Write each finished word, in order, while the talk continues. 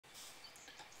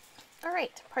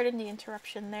Alright, pardon the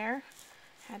interruption there.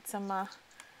 Had some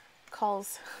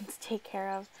calls to take care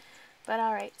of. But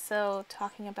alright, so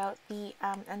talking about the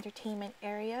entertainment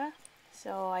area.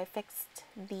 So I fixed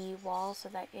the wall so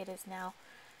that it is now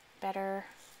better.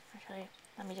 Actually,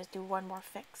 let me just do one more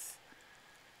fix.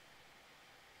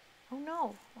 Oh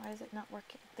no, why is it not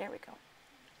working? There we go.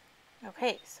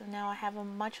 Okay, so now I have a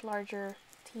much larger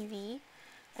TV.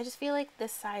 I just feel like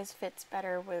this size fits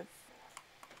better with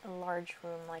a large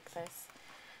room like this.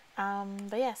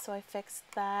 But yeah, so I fixed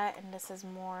that, and this is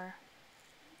more...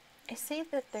 I say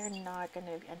that they're not going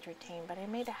to be entertained, but I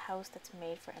made a house that's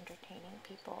made for entertaining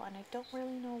people, and I don't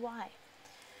really know why.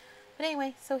 But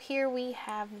anyway, so here we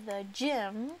have the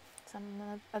gym.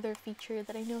 Some other feature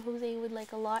that I know Jose would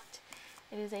like a lot.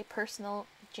 It is a personal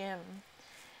gym.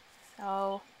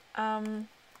 So,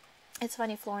 it's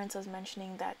funny, Florence was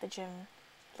mentioning that the gym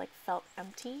like felt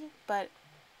empty, but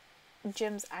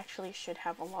gyms actually should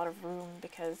have a lot of room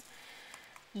because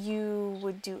you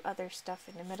would do other stuff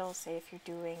in the middle, say if you're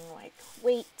doing like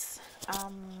weights,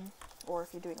 or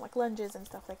if you're doing like lunges and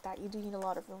stuff like that, you do need a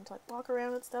lot of room to like walk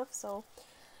around and stuff. So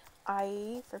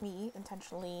for me,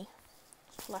 intentionally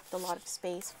left a lot of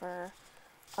space for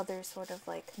other sort of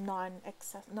like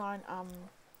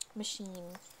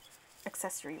machine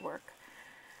accessory work.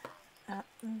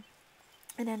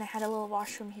 And then I had a little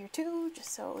washroom here too,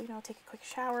 just so, you know, take a quick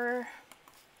shower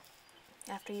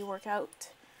after you work out.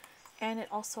 And it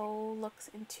also looks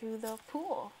into the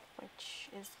pool, which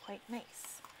is quite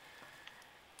nice.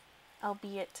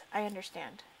 Albeit, I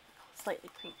understand, slightly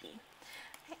creepy.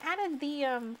 I added the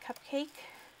cupcake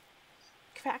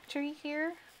factory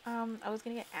here. I was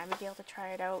gonna get Abigail to try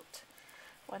it out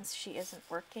once she isn't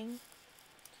working.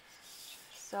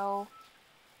 So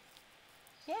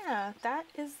yeah, that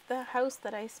is the house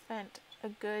that I spent a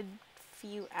good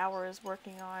few hours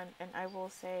working on, and I will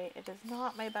say it is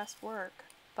not my best work,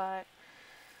 but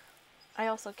I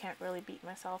also can't really beat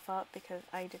myself up because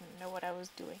I didn't know what I was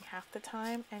doing half the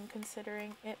time, and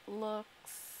considering it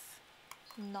looks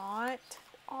not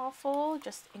awful,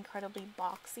 just incredibly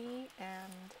boxy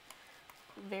and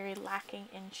very lacking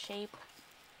in shape,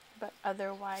 but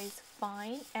otherwise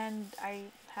fine. And I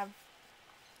have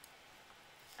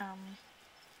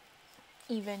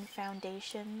even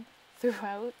foundation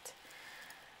throughout.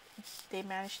 They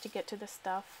managed to get to the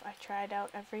stuff. I tried out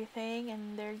everything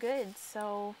and they're good.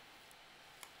 So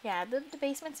yeah, the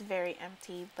basement's very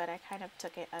empty, but I kind of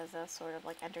took it as a sort of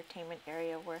like entertainment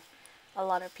area where a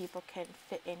lot of people can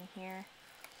fit in here.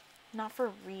 Not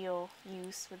for real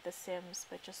use with the Sims,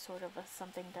 but just sort of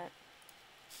something that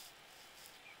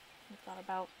I thought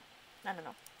about. I don't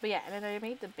know. But yeah, and then I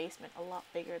made the basement a lot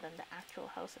bigger than the actual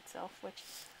house itself, which,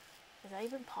 is that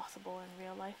even possible in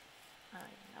real life? I don't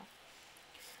even know.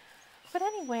 But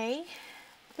anyway,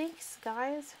 thanks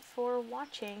guys for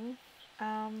watching.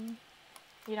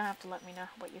 You don't have to let me know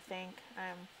what you think.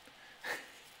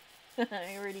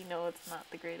 I already know it's not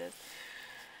the greatest.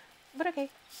 But okay,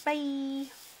 bye!